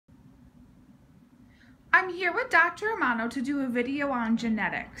I'm here with Dr. Romano to do a video on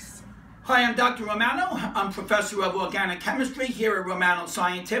genetics. Hi, I'm Dr. Romano. I'm professor of organic chemistry here at Romano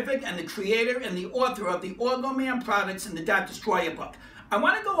Scientific and the creator and the author of the Orgoman products in the DAT Destroyer book. I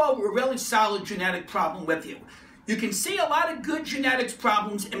want to go over a really solid genetic problem with you. You can see a lot of good genetics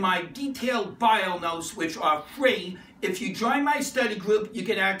problems in my detailed bio notes, which are free. If you join my study group, you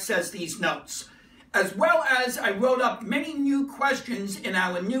can access these notes. As well as I wrote up many new questions in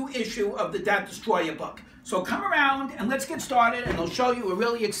our new issue of the DAT Destroyer book. So come around and let's get started, and I'll show you a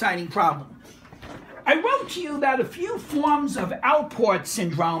really exciting problem. I wrote to you that a few forms of Alport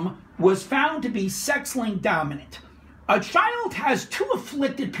syndrome was found to be sex-linked dominant. A child has two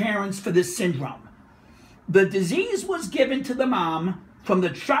afflicted parents for this syndrome. The disease was given to the mom from the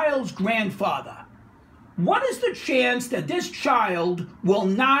child's grandfather. What is the chance that this child will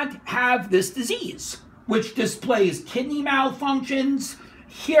not have this disease, which displays kidney malfunctions,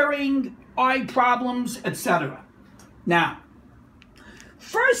 hearing, eye problems, etc.? Now,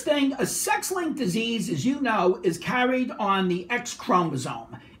 first thing, a sex-linked disease, as you know, is carried on the X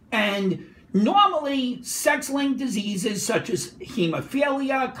chromosome. And normally, sex-linked diseases such as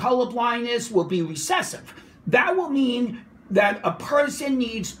hemophilia, colorblindness will be recessive. That will mean that a person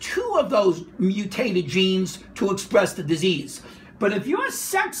needs two of those mutated genes to express the disease. But if you're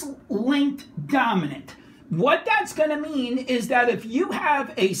sex-linked dominant, what that's going to mean is that if you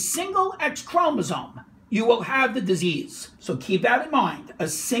have a single X chromosome, you will have the disease. So keep that in mind. A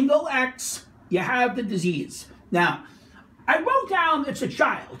single X, you have the disease. Now, I wrote down it's a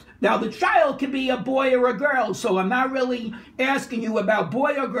child. Now, the child can be a boy or a girl, so I'm not really asking you about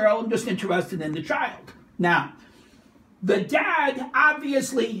boy or girl. I'm just interested in the child. Now, the dad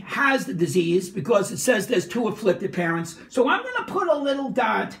obviously has the disease because it says there's two afflicted parents. So I'm going to put a little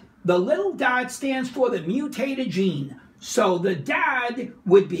dot. The little dot stands for the mutated gene. So the dad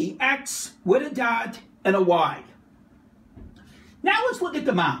would be X with a dot and a Y. Now let's look at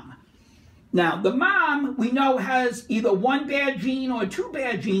the mom. Now the mom, we know, has either one bad gene or two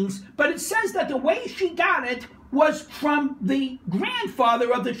bad genes, but it says that the way she got it was from the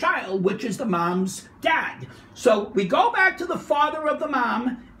grandfather of the child, which is the mom's dad. So we go back to the father of the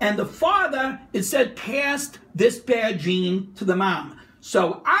mom, and the father, it said, passed this bad gene to the mom.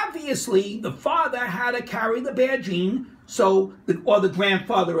 So obviously the father had to carry the bad gene, or the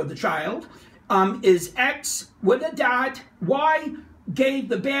grandfather of the child, is X with a dot. Y gave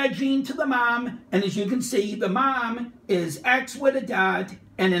the bad gene to the mom, and as you can see, the mom is X with a dot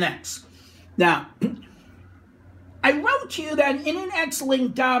and an X. Now, I wrote to you that in an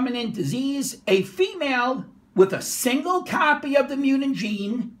X-linked dominant disease, a female with a single copy of the mutant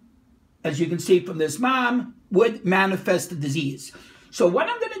gene, as you can see from this mom, would manifest the disease. So what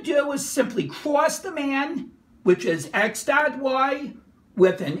I'm going to do is simply cross the man, which is X dot Y,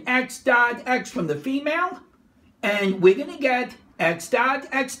 with an X dot X from the female, and we're going to get X dot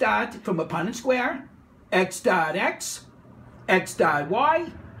from a Punnett square, X dot X dot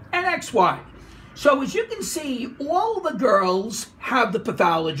Y, and XY. So as you can see, all the girls have the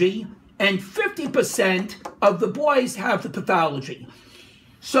pathology, and 50% of the boys have the pathology.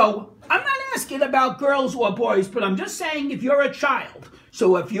 So I'm not asking about girls or boys, but I'm just saying if you're a child.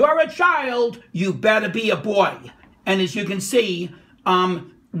 So if you're a child, you better be a boy. And as you can see,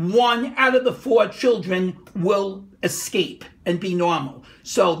 1 out of the 4 children will escape and be normal.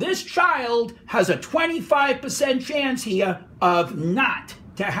 So this child has a 25% chance here of not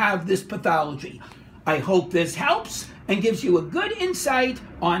to have this pathology. I hope this helps and gives you a good insight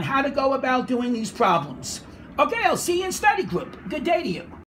on how to go about doing these problems. Okay, I'll see you in study group. Good day to you.